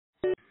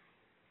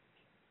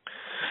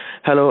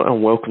Hello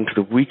and welcome to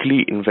the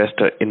weekly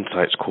Investor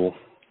Insights call.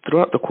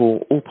 Throughout the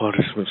call, all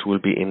participants will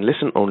be in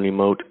listen-only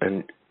mode,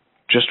 and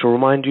just to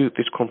remind you,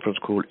 this conference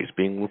call is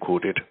being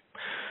recorded.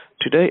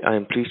 Today, I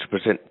am pleased to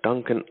present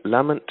Duncan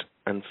Lamont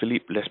and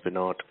Philippe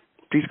Lespinard.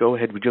 Please go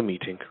ahead with your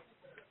meeting.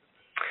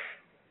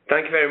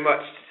 Thank you very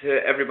much to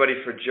everybody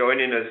for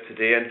joining us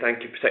today, and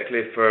thank you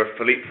particularly for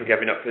Philippe for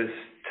giving up his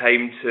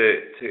time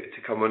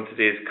to come on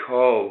today's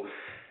call.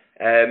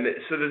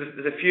 So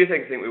there's a few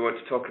things I think we want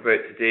to talk about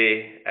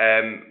today.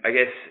 I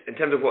guess in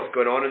terms of what's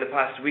gone on in the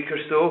past week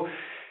or so,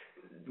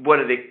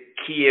 one of the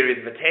key areas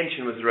of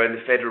attention was around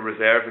the Federal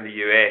Reserve in the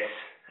US.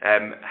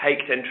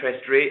 Hiked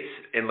interest rates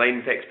in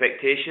line with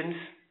expectations.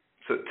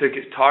 So it took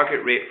its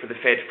target rate for the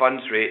Fed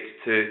funds rate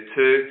to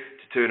 2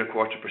 to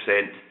 2.25%.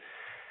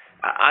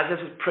 As this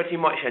was pretty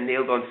much a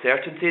nailed-on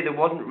certainty, there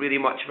wasn't really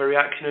much of a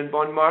reaction in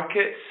bond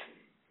markets.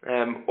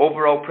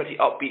 Overall, pretty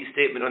upbeat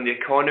statement on the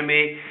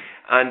economy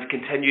and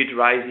continued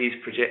rises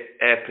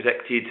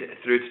predicted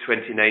through to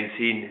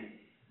 2019.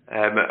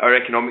 Our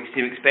economics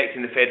team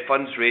expecting the Fed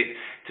funds rate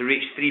to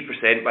reach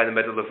 3% by the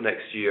middle of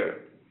next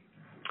year.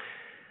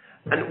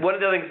 And one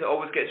of the things that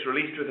always gets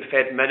released with the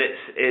Fed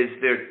minutes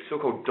is their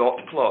so-called dot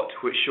plot,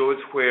 which shows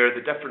where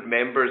the different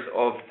members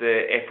of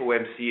the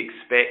FOMC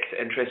expect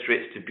interest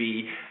rates to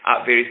be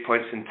at various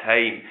points in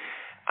time.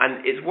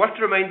 And it's worth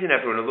reminding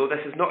everyone, although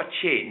this is not a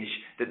change,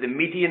 that the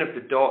median of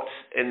the dots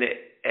in the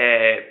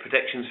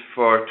predictions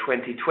for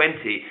 2020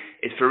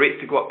 is for rates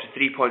to go up to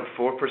 3.4%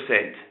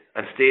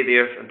 and stay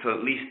there until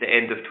at least the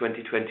end of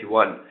 2021.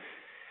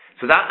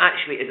 So that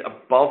actually is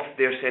above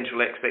their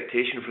central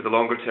expectation for the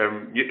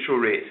longer-term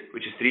neutral rate,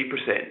 which is 3%.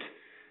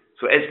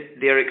 So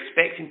they're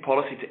expecting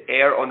policy to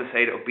err on the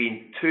side of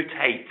being too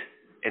tight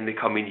in the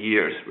coming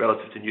years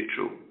relative to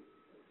neutral.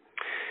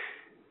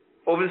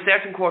 Over the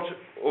second quarter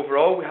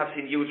overall, we have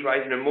seen yields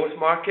rising in most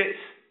markets.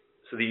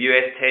 So the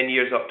US 10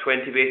 years up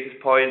 20 basis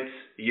points,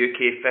 the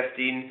UK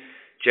 15,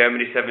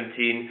 Germany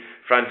 17,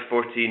 France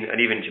 14, and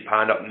even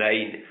Japan up 9.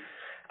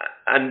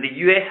 And the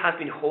US has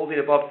been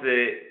holding above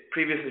the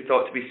previously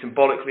thought to be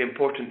symbolically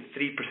important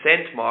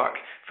 3% mark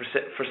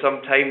for some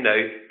time now,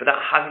 but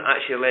that hasn't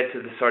actually led to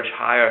the surge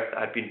higher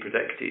that had been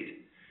predicted.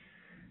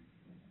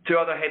 Two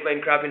other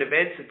headline-grabbing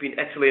events have been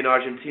Italy and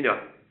Argentina.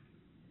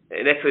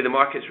 In Italy, the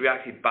markets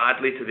reacted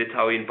badly to the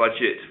Italian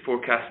budget,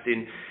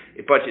 forecasting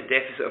a budget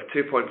deficit of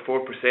 2.4%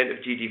 of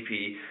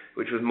GDP,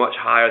 which was much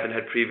higher than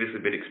had previously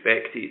been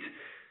expected.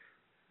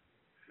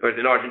 Whereas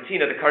in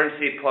Argentina, the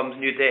currency plumbs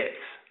new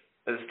depths.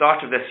 At the start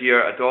of this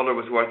year, a dollar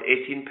was worth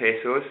 18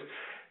 pesos,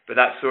 but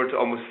that soared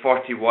to almost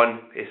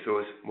 41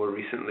 pesos more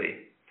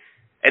recently.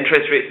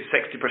 Interest rates of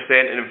 60%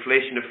 and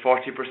inflation of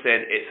 40%,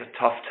 it's a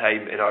tough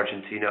time in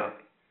Argentina.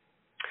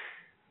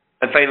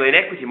 And finally, in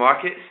equity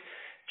markets,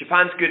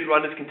 Japan's good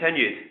run has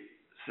continued.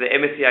 So the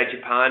MSCI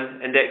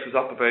Japan index was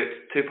up about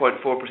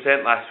 2.4%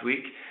 last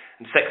week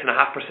and 6.5%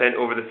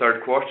 over the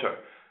third quarter.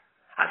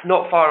 That's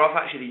not far off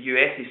actually the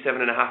US's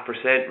 7.5%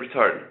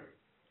 return.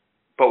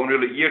 But when we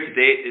look year to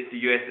date, it's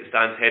the US that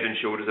stands head and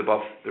shoulders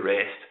above the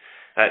rest.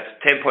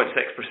 At 10.6%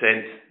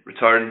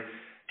 return.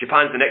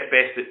 Japan's the next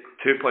best at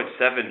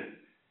 2.7%.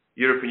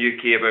 Europe and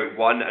UK about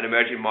 1%, and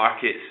emerging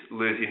markets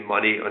losing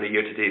money on a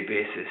year-to-date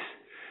basis.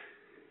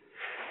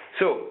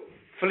 So,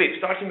 Philippe,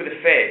 starting with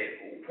the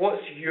Fed,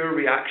 what's your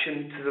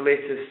reaction to the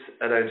latest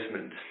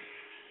announcement?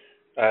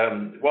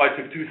 Well, I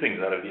took two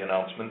things out of the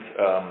announcement.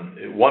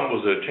 One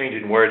was a change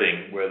in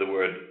wording where the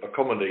word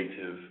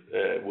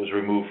accommodative was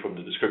removed from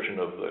the description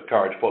of the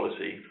carriage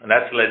policy, and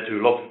that's led to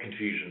a lot of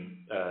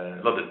confusion,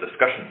 a lot of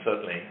discussion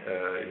certainly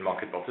in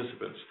market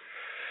participants.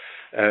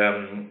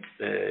 And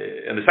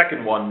the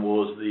second one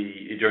was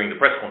during the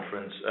press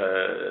conference,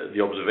 the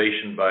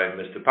observation by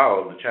Mr.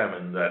 Powell, the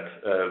chairman, that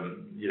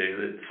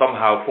that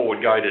somehow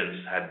forward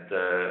guidance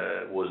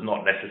was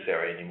not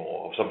necessary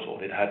anymore of some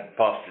sort. It had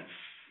passed its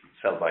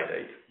sell-by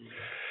date.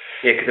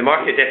 Yeah, because the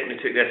market definitely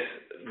took this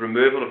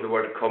removal of the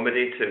word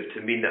accommodative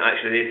to mean that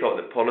actually they thought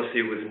that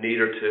policy was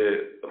nearer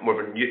to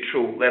more of a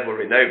neutral level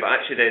right now, but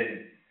actually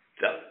then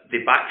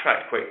they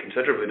backtracked quite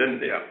considerably, didn't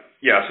they?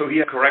 Yeah, so he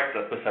had correct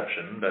that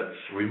perception that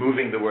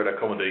removing the word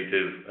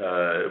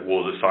accommodative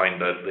was a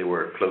sign that they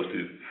were close to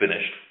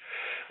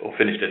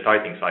finished their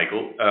tightening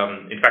cycle.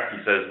 In fact, he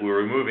says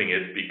we're removing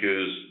it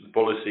because the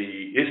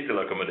policy is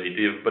still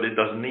accommodative, but it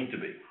doesn't need to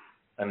be,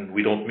 and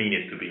we don't mean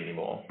it to be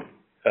anymore.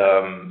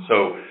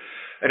 So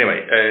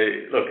anyway,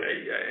 look,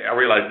 I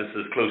realize this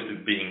is close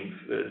to being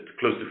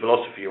close to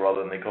philosophy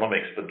rather than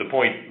economics, but the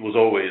point was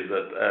always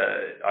that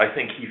I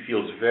think he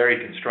feels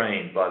very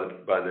constrained by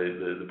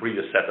the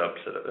previous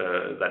setups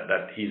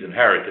that he's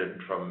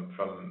inherited from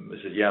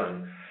Mrs.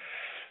 Yellen,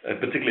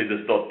 particularly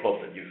this dot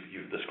plot that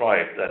you've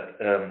described, that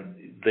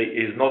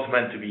is not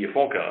meant to be a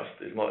forecast.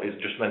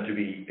 It's just meant to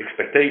be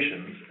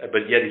expectations,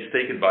 but yet it's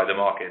taken by the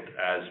market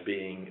as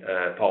being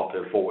part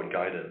of forward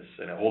guidance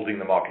and holding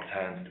the market's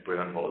hands to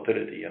prevent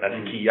volatility. And I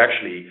think he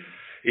actually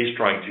is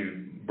trying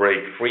to break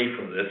free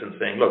from this and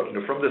saying, look,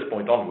 from this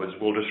point onwards,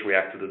 we'll just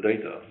react to the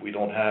data. We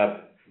don't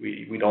have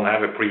We don't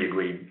have a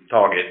pre-agreed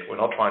target. We're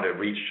not trying to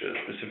reach a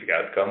specific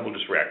outcome. We'll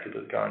just react to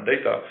the current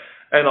data.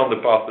 And on the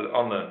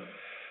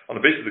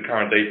basis of the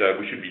current data,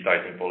 we should be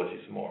tightening policy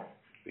some more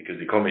because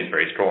the economy is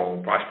very strong.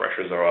 Price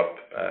pressures are up,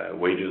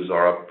 wages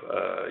are up.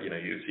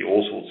 You see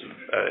all sorts of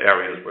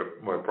areas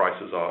where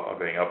prices are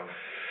going up,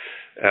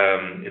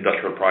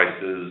 industrial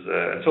prices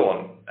and so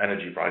on,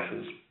 energy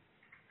prices.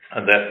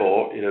 And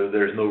therefore,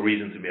 there's no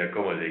reason to be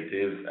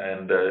accommodative.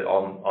 And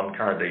on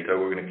current data,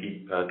 we're going to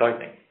keep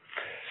tightening.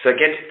 So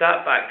against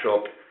that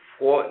backdrop,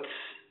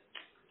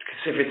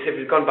 if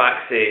we'd gone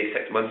back, say,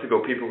 6 months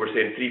ago, people were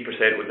saying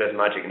 3% was this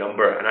magic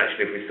number, and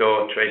actually if we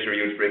saw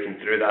Treasury yields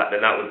breaking through that, then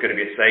that was going to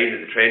be a sign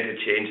that the trend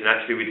had changed, and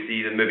actually we'd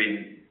see them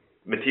maybe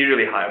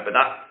materially higher, but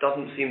that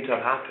doesn't seem to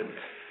have happened.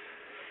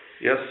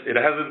 Yes, it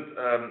hasn't,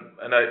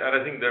 and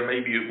I think there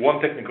may be one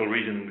technical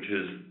reason, which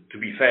is,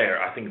 to be fair,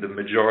 I think the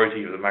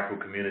majority of the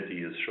macro community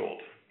is short,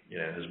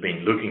 has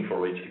been looking for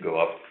rates to go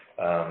up,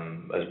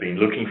 has been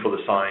looking for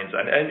the signs,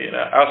 and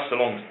us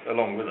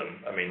along with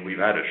them. I mean, we've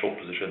had a short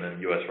position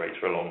in US rates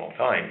for a long, long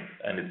time,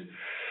 and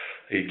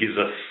it gives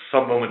us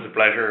some moments of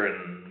pleasure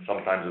and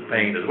sometimes of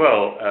pain as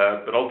well.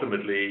 But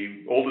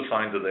ultimately, all the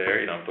signs are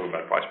there. I'm talking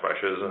about price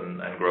pressures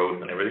and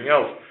growth and everything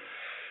else.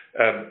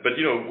 But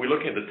we're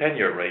looking at the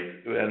 10-year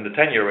rate, and the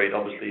 10-year rate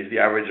obviously is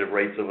the average of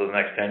rates over the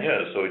next 10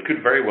 years. So it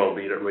could very well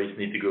be that rates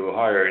need to go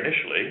higher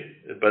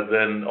initially, but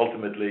then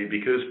ultimately,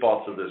 because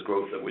parts of this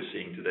growth that we're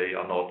seeing today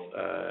are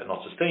not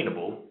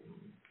sustainable,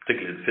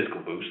 particularly the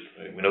fiscal boost,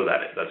 we know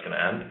that that's going to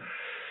end.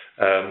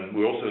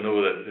 We also know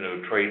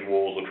that trade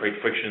wars or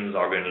trade frictions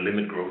are going to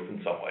limit growth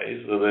in some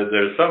ways. So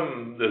there's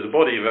a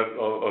body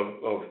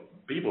of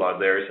people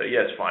out there who say,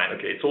 yes, fine,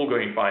 okay, it's all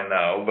going fine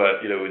now, but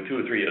in 2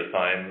 or 3 years'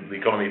 time, the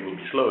economy will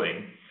be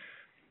slowing,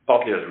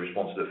 partly as a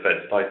response to the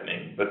Fed's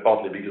tightening, but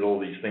partly because all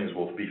these things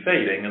will be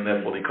fading, and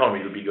therefore the economy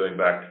will be going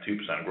back to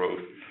 2%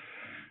 growth.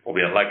 Will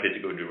be unlikely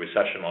to go into a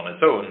recession on its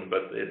own,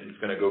 but it's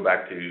going to go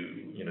back to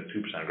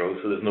 2%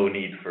 growth. So there's no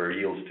need for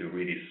yields to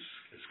really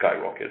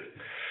skyrocket.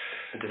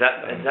 Is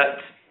that,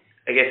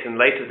 I guess, in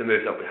light of the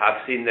moves that we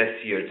have seen this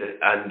year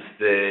and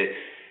the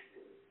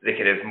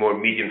kind of more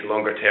medium to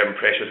longer term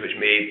pressures, which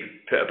may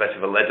put a bit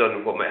of a lid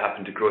on what might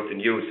happen to growth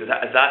in yields, has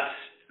that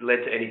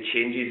led to any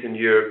changes in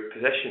your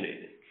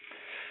positioning?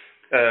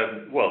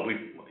 Well,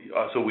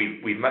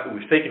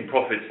 we've taken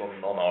profits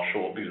on our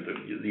short because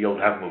the yields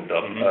have moved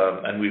up,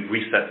 and we've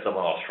reset some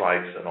of our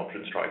strikes and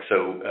option strikes.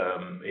 So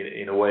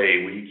in a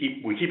way,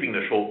 we're keeping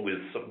the short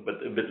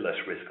but a bit less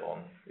risk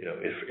on,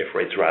 if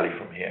rates rally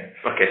from here.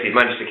 Okay, so you've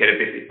managed to kind of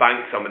basically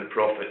bank some of the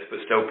profits, but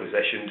still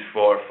positioned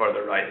for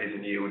further rises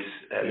in yields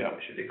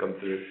should they come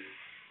through.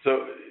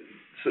 So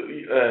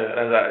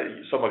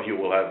some of you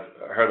will have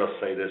heard us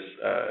say this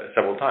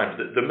several times.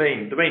 The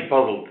main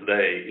puzzle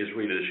today is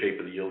really the shape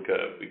of the yield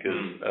curve,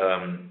 because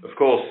of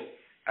course,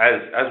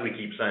 as we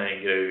keep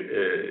saying,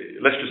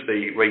 let's just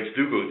say rates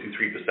do go to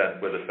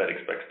 3%, where the Fed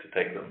expects to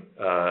take them,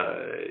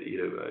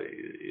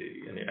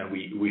 and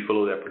we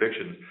follow their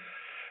predictions.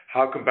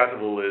 How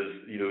compatible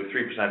is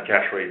 3%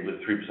 cash rate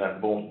with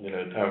 3% bond,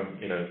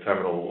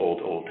 terminal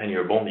or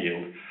 10-year bond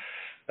yield?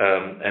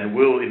 And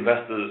will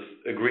investors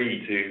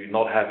agree to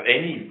not have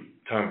any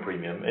term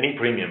premium, any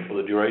premium for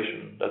the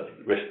duration, that's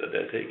the risk that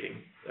they're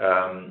taking?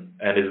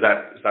 And is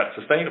that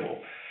sustainable?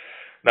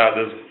 Now,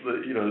 there's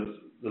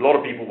a lot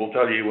of people will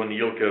tell you when the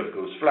yield curve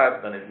goes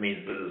flat, then it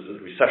means there's a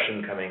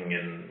recession coming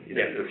in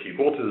a few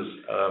quarters.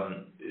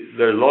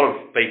 There are a lot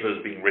of papers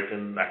being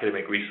written,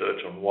 academic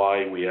research on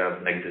why we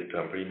have negative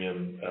term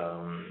premium.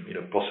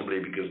 Possibly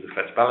because the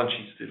Fed's balance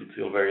sheet is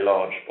still very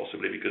large,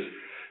 possibly because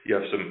you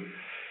have some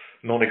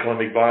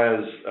non-economic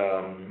buyers,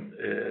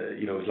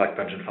 like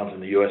pension funds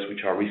in the US,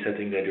 which are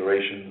resetting their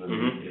durations and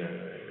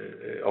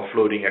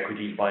offloading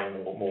equities, buying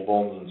more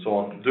bonds and so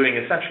on, doing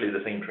essentially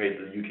the same trade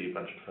that the UK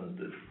pension funds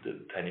did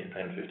 10,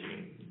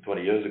 15,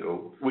 20 years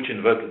ago, which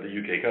inverted the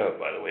UK curve,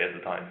 by the way, at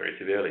the time very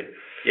severely.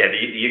 Yeah,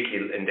 the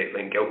UK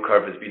index-linked gilt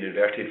curve has been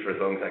inverted for as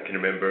long as I can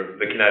remember.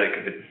 Looking at it,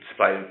 because the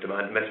supply and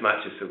demand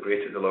mismatch is so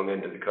great at the long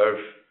end of the curve.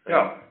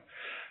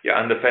 Yeah,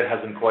 and the Fed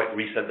hasn't quite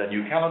reset their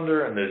new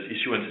calendar, and the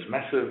issuance is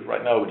massive. Right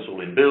now, it's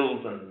all in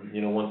bills, and,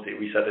 once they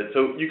reset it.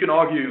 So you can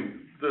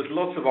argue, there's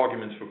lots of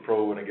arguments for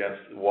pro and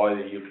against why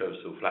the yield curve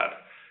is so flat.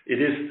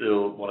 It is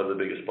still one of the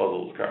biggest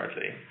puzzles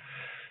currently.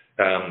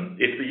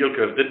 If the yield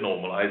curve did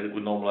normalize, it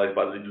would normalize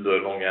by the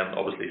long end,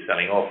 obviously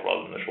selling off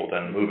rather than the short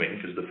end moving,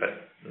 because the Fed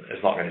is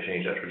not going to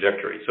change that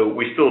trajectory. So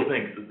we still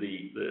think that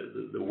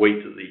the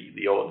weight of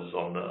the odds is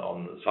on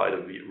the side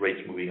of the rates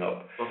moving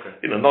up. Okay.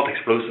 Not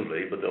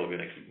explosively, but they're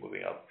going to keep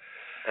moving up.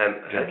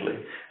 Gently.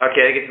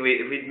 Okay, I guess if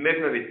we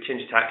maybe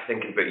change tack,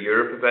 thinking about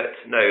Europe a bit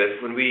now.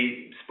 When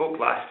we spoke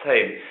last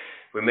time,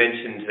 we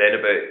mentioned then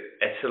about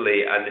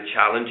Italy and the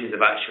challenges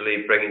of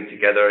actually bringing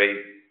together a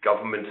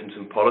government and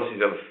some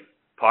policies of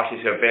parties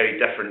who have very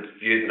different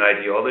views and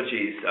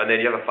ideologies, and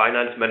then you have a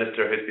finance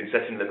minister who's been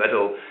sitting in the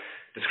middle,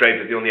 described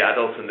as the only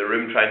adult in the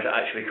room, trying to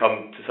actually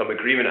come to some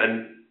agreement.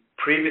 And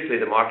previously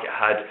the market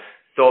had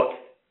thought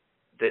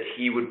that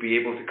he would be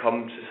able to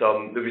come to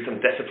some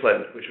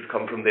discipline which would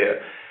come from there.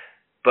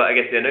 But I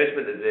guess the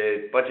announcement that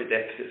the budget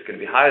deficit is going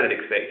to be higher than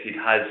expected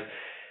has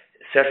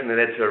certainly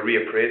led to a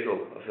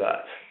reappraisal of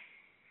that.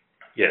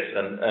 Yes,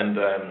 and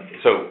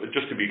so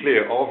just to be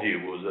clear, our view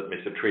was that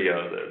Mr. Tria,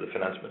 the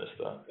finance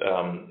minister,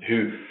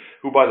 who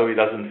by the way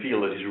doesn't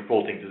feel that he's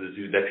reporting to the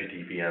two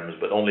deputy PMs,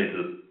 but only to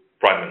the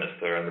Prime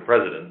Minister and the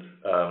President,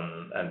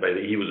 and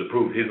he was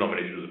approved. His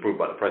nomination was approved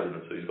by the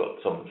President, so he's got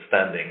some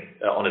standing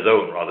on his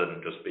own rather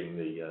than just being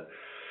the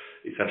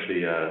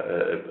essentially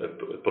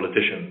a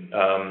politician,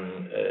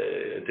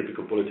 a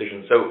typical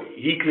politician. So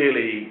he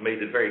clearly made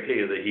it very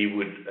clear that he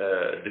would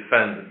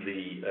defend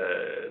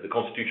the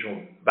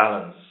constitutional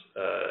balance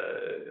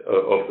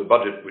of the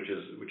budget, which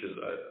is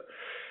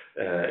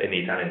in the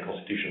Italian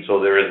constitution. So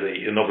there is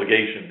an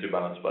obligation to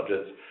balance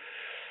budgets,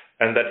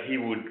 and that he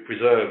would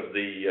preserve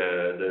the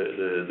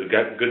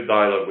good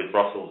dialogue with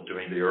Brussels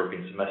during the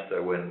European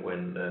semester when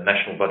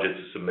national budgets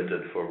are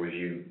submitted for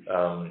review.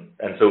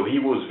 And so he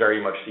was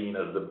very much seen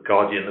as the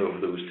guardian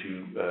of those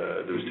two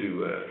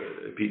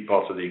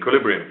parts of the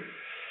equilibrium.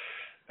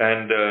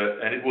 And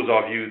it was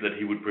our view that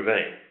he would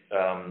prevail.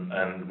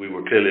 And we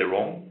were clearly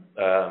wrong.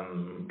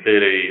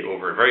 Clearly,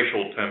 over a very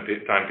short time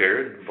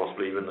period,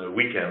 possibly even a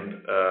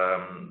weekend,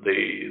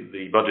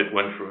 the budget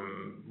went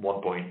from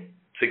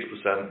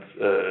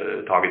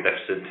 1.6% target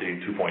deficit to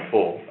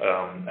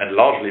 2.4%, and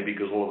largely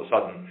because all of a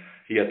sudden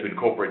he had to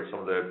incorporate some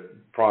of the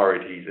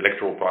priorities,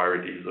 electoral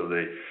priorities of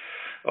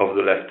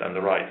the left and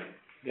the right.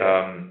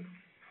 Yeah.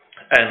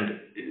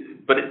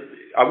 But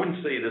I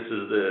wouldn't say this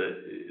is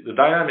the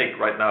dynamic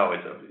right now.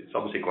 It's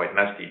obviously quite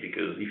nasty,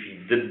 because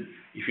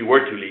if you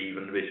were to leave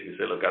and basically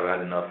say, look, I've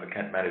had enough, I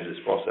can't manage this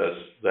process,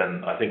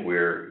 then I think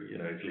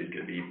Italy's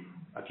going to be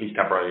at least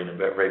temporarily in a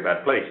very, very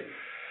bad place.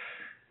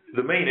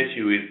 The main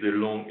issue is the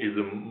longer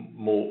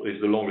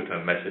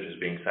term message is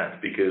being sent,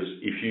 because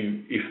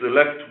if the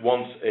left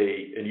wants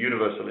a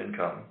universal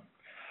income,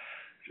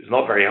 which is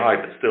not very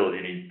high, but still you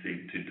need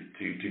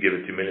to give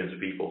it to millions of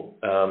people,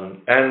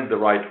 and the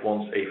right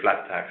wants a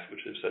flat tax,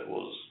 which they've said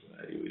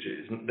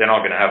they're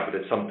not going to have, but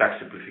it's some tax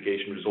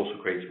simplification, which also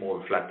creates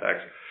more of a flat tax.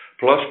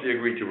 Plus they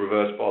agree to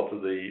reverse part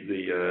of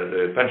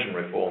the pension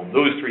reform.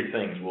 Those three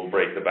things will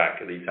break the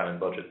back of the Italian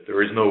budget.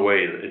 There is no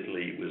way that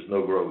Italy, with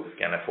no growth,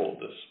 can afford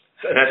this.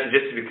 And actually,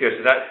 just to be clear,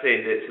 so that's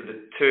saying that the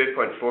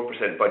 2.4%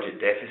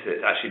 budget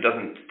deficit actually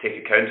doesn't take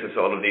account of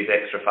all of these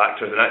extra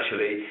factors, and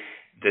actually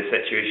the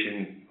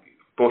situation,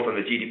 both on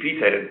the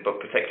GDP side, but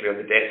particularly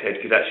on the debt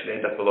side, could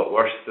actually end up a lot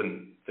worse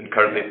than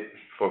currently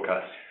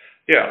forecast.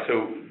 Yeah,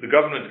 so the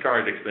government's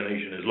current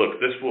explanation is, look,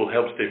 this will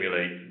help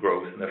stimulate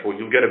growth, and therefore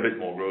you'll get a bit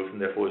more growth, and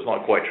therefore it's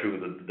not quite true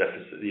that the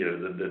deficit,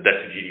 the debt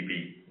to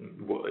GDP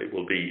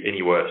will be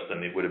any worse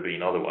than it would have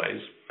been otherwise.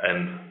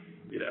 And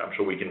I'm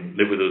sure we can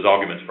live with those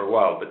arguments for a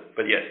while,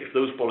 but yes, if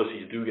those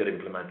policies do get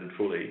implemented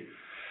fully,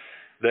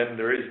 then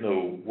there is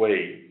no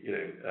way,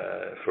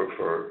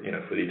 for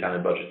the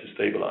Italian budget to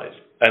stabilize.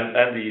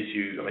 And the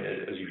issue,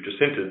 as you've just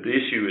hinted, the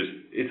issue is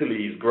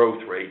Italy's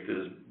growth rate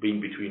has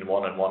been between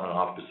 1% and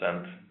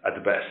 1.5% at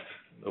the best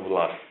over the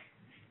last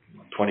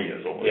 20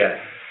 years almost.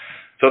 Yeah.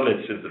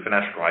 Certainly since the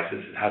financial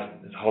crisis,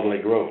 it's hardly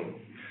grown.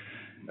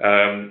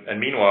 And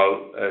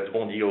meanwhile, its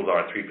bond yields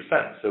are at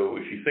 3%. So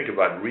if you think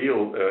about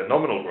real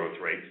nominal growth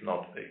rates,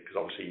 not because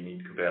obviously you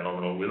need to compare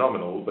nominal with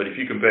nominal, but if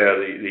you compare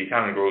the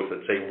Italian growth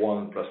at say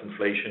 1 plus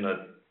inflation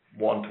at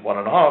 1 to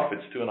 1.5,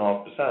 it's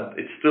 2.5%.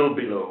 It's still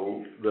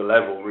below the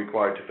level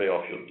required to pay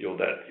off your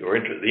debt,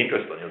 the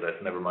interest on your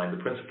debt, never mind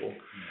the principal.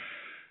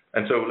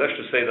 And so let's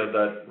just say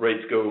that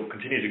rates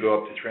continue to go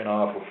up to 3.5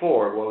 or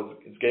 4. Well,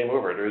 it's game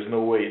over. There is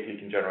no way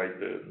you can generate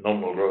the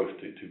nominal growth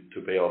to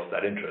pay off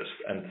that interest,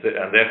 and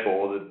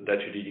therefore the debt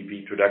to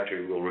GDP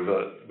trajectory will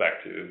revert back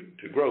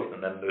to growth,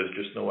 and then there's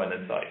just no end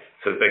in sight.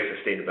 So the big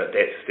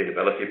debt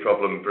sustainability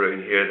problem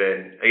brewing here.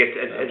 Then I guess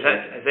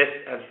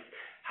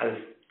has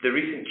the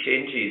recent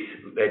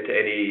changes led to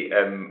any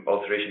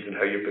alterations in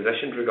how you're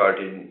positioned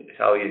regarding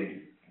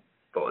Italian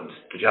bonds?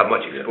 Did you have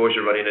much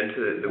exposure running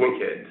into the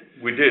weekend?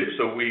 We did.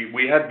 So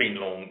we had been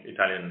long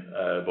Italian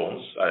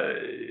bonds,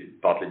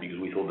 partly because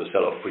we thought the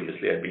sell-off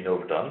previously had been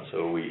overdone.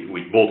 So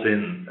we bought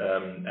in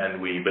and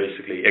we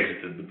basically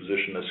exited the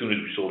position as soon as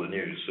we saw the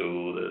news. So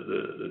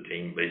the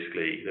team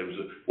basically, there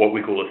was what we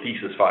call a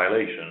thesis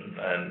violation,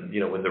 and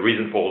when the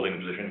reason for holding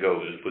the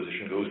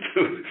position goes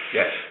too.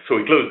 Yes.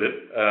 So we closed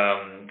it,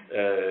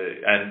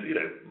 and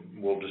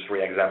we'll just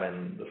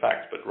re-examine the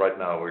facts. But right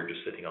now we're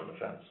just sitting on the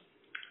fence.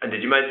 And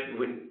did you manage,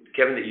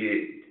 given that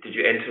did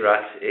you enter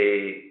at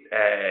a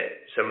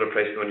similar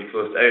price when you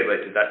closed out?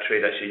 Like, did that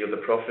trade actually yield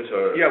a profit,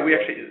 or? Yeah,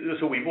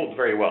 we bought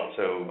very well.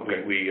 So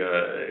okay.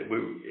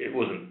 It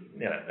wasn't,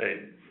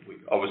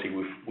 obviously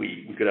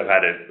we could have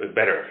had a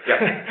better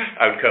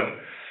outcome,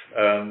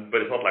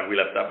 But it's not like we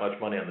left that much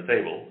money on the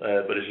table.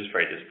 But it's just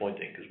very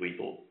disappointing because we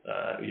thought,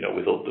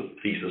 we thought the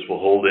thesis was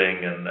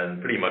holding,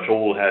 and pretty much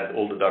all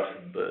the ducks,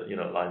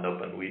 lined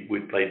up, and we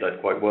played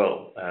that quite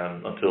well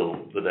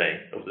until the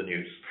day of the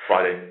news,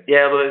 Friday.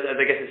 Yeah, well,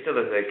 I guess it still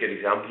is a good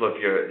example of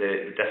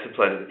the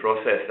discipline and the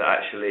process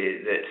that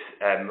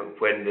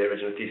when the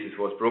original thesis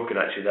was broken,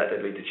 actually that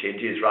did lead to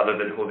changes rather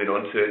than holding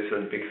on to it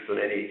based on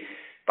any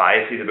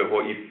biases about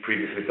what you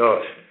previously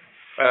thought.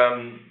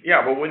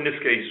 Well, in this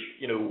case,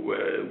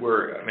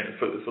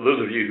 for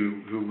those of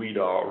you who read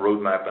our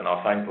roadmap and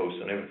our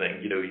signposts and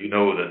everything, you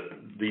know that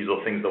these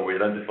are things that we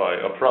identify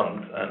up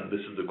front, and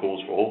this is the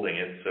cause for holding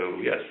it. So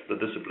yes, the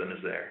discipline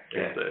is there.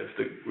 Yeah. If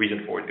the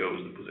reason for it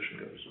goes, the position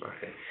goes.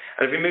 Okay.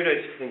 And if we move now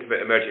to think about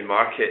emerging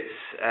markets,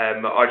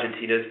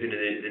 Argentina has been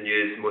in the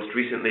news most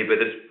recently, but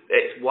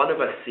it's one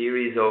of a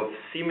series of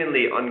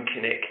seemingly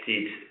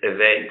unconnected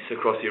events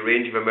across a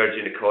range of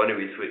emerging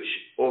economies, which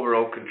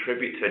overall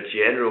contribute to a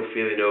general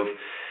feeling of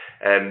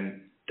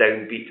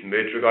downbeat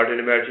mood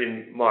regarding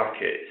emerging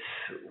markets.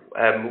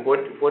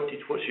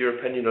 What's your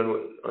opinion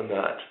on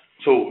that?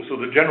 So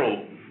the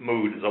general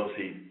mood is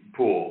obviously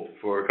poor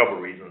for a couple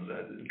of reasons.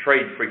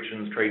 Trade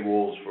frictions, trade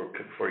wars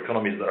for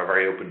economies that are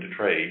very open to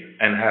trade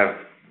and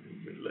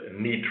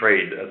need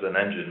trade as an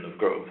engine of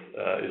growth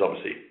is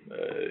obviously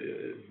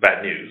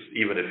bad news,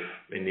 even if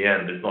in the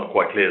end it's not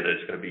quite clear that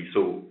it's going to be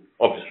so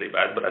obviously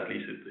bad, but at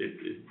least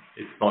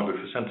it's not good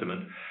for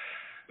sentiment.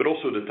 But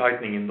also the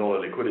tightening in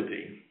dollar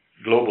liquidity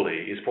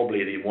globally is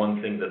probably the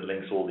one thing that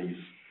links all these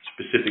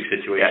specific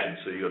situations.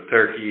 Yeah. So you have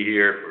Turkey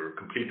here for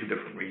completely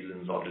different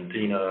reasons.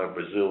 Argentina,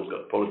 Brazil's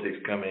got politics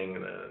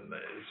coming.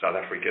 South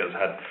Africa has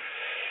had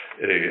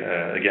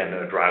again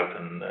a drought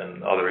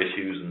and other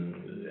issues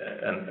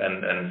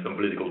and some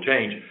political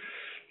change.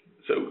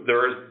 So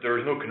there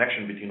is no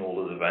connection between all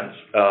those events.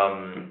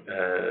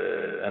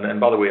 And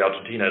by the way,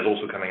 Argentina is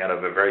also coming out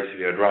of a very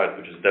severe drought,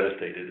 which has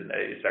devastated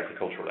its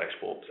agricultural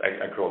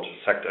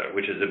sector,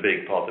 which is a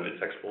big part of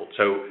its export.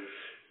 So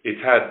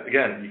it's had,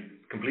 again,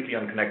 completely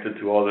unconnected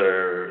to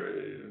other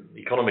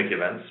economic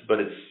events, but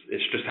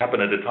it's just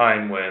happened at a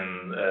time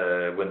when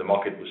the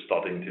market was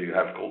starting to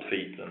have cold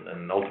feet,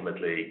 and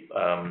ultimately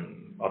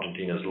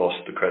Argentina's lost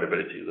the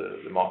credibility of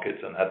the markets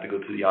and had to go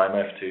to the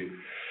IMF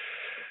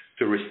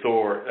to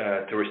restore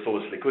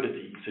this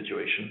liquidity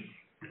situation.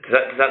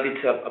 Does that lead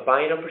to a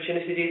buying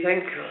opportunity, do you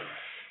think?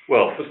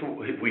 Well, first of all,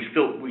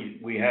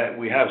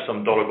 we have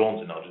some dollar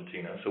bonds in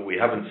Argentina, so we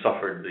haven't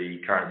suffered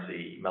the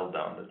currency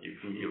meltdown that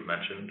you've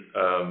mentioned.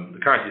 The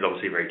currency is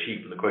obviously very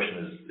cheap, and the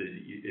question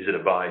is it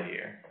a buy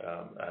here?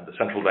 And the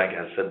central bank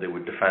has said they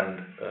would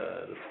defend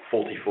the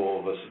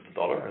 44 versus the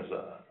dollar as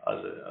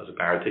a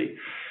parity.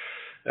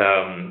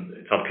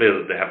 It's not clear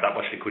that they have that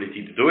much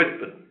liquidity to do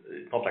it, but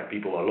it's not like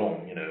people are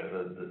long.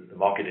 The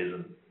market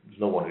isn't. There's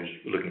no one who's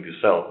looking to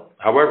sell.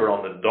 However,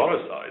 on the dollar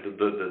side,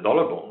 the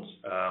dollar bonds,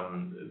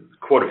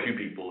 quite a few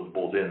people have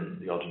bought in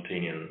the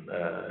Argentinian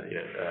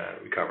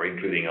recovery,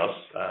 including us.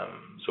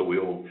 So we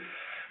hold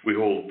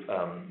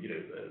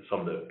some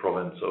of the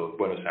province of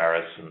Buenos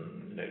Aires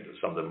and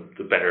some of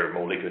the better,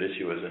 more liquid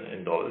issuers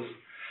in dollars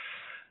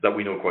that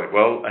we know quite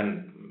well.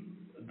 And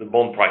the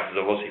bond prices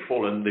have obviously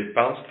fallen. They've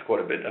bounced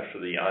quite a bit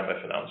after the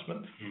IMF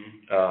announcement.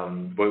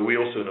 Mm-hmm. But we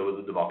also know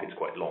that the market's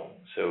quite long.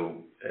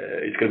 So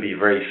it's going to be a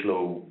very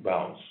slow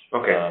bounce.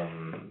 Okay.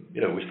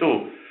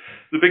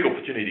 The big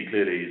opportunity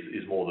clearly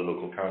is more the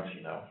local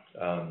currency now.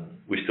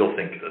 We still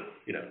think that,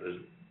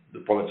 the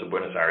province of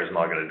Buenos Aires is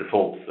not going to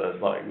default.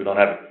 We don't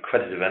have a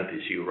credit event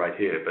issue right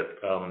here,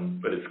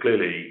 but it's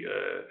clearly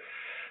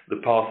the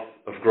path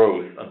of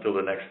growth until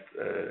the next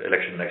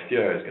election next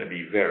year is going to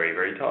be very,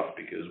 very tough,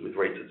 because with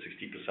rates at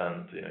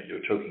 60%,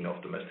 you're choking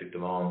off domestic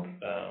demand.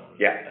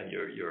 And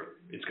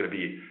it's going to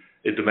be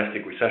a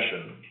domestic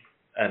recession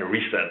and a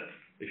reset,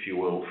 if you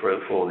will, for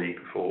the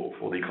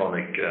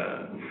economic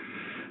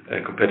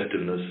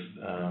competitiveness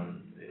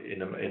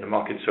in the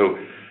market. So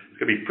it's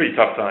going to be a pretty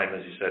tough time,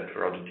 as you said,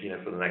 for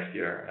Argentina for the next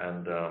year,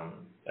 and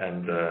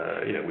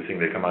we think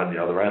they come out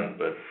the other end,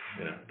 but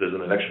there's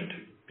an election to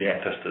be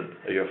contested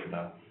a year from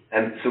now.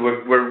 And so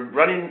we're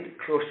running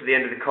close to the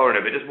end of the corner,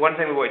 but just one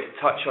thing we wanted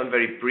to touch on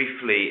very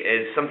briefly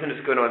is something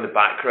that's going on in the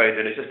background,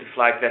 and it's just to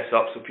flag this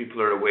up so people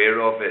are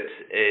aware of it,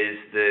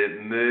 is the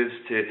moves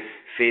to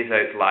phase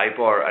out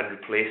LIBOR and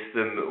replace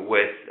them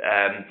with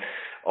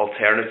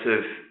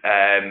alternative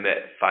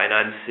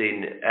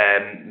financing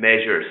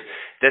measures.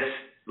 This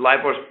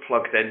LIBOR's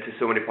plugged into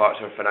so many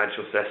parts of our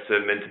financial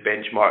system, into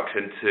benchmarks,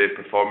 into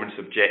performance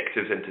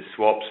objectives, into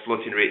swaps,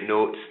 floating rate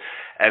notes.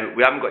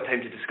 We haven't got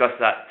time to discuss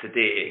that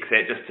today,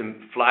 except just to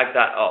flag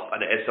that up,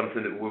 and it is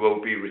something that we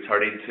will be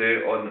returning to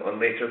on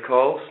later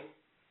calls.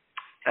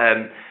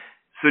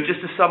 So just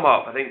to sum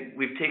up, I think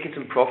we've taken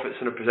some profits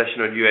in our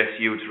position on US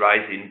yields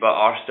rising, but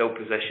are still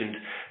positioned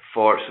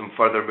for some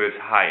further moves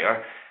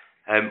higher.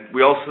 We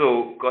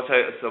also got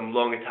out of some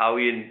long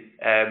Italian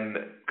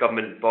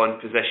government bond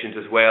positions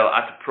as well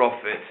at a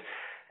profit.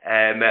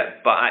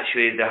 But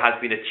actually there has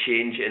been a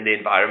change in the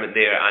environment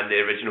there, and the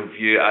original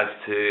view as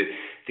to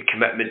the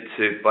commitment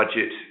to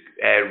budget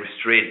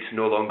restraint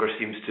no longer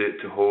seems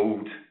to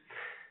hold.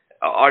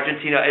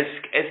 Argentina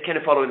is kind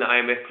of following the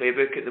IMF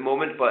playbook at the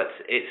moment, but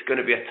it's going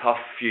to be a tough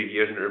few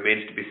years, and it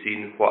remains to be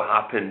seen what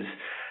happens.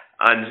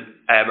 And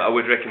I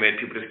would recommend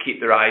people just keep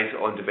their eyes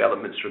on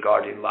developments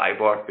regarding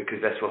LIBOR,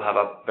 because this will have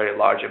a very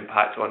large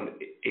impact on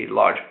a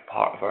large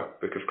part of our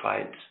book of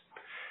clients.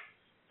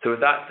 So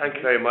with that, thank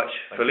you very much,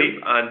 Philippe,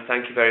 and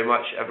thank you very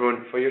much,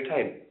 everyone, for your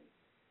time.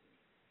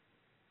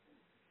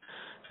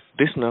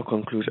 This now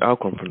concludes our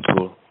conference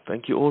call.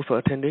 Thank you all for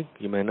attending.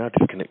 You may now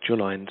disconnect your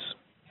lines.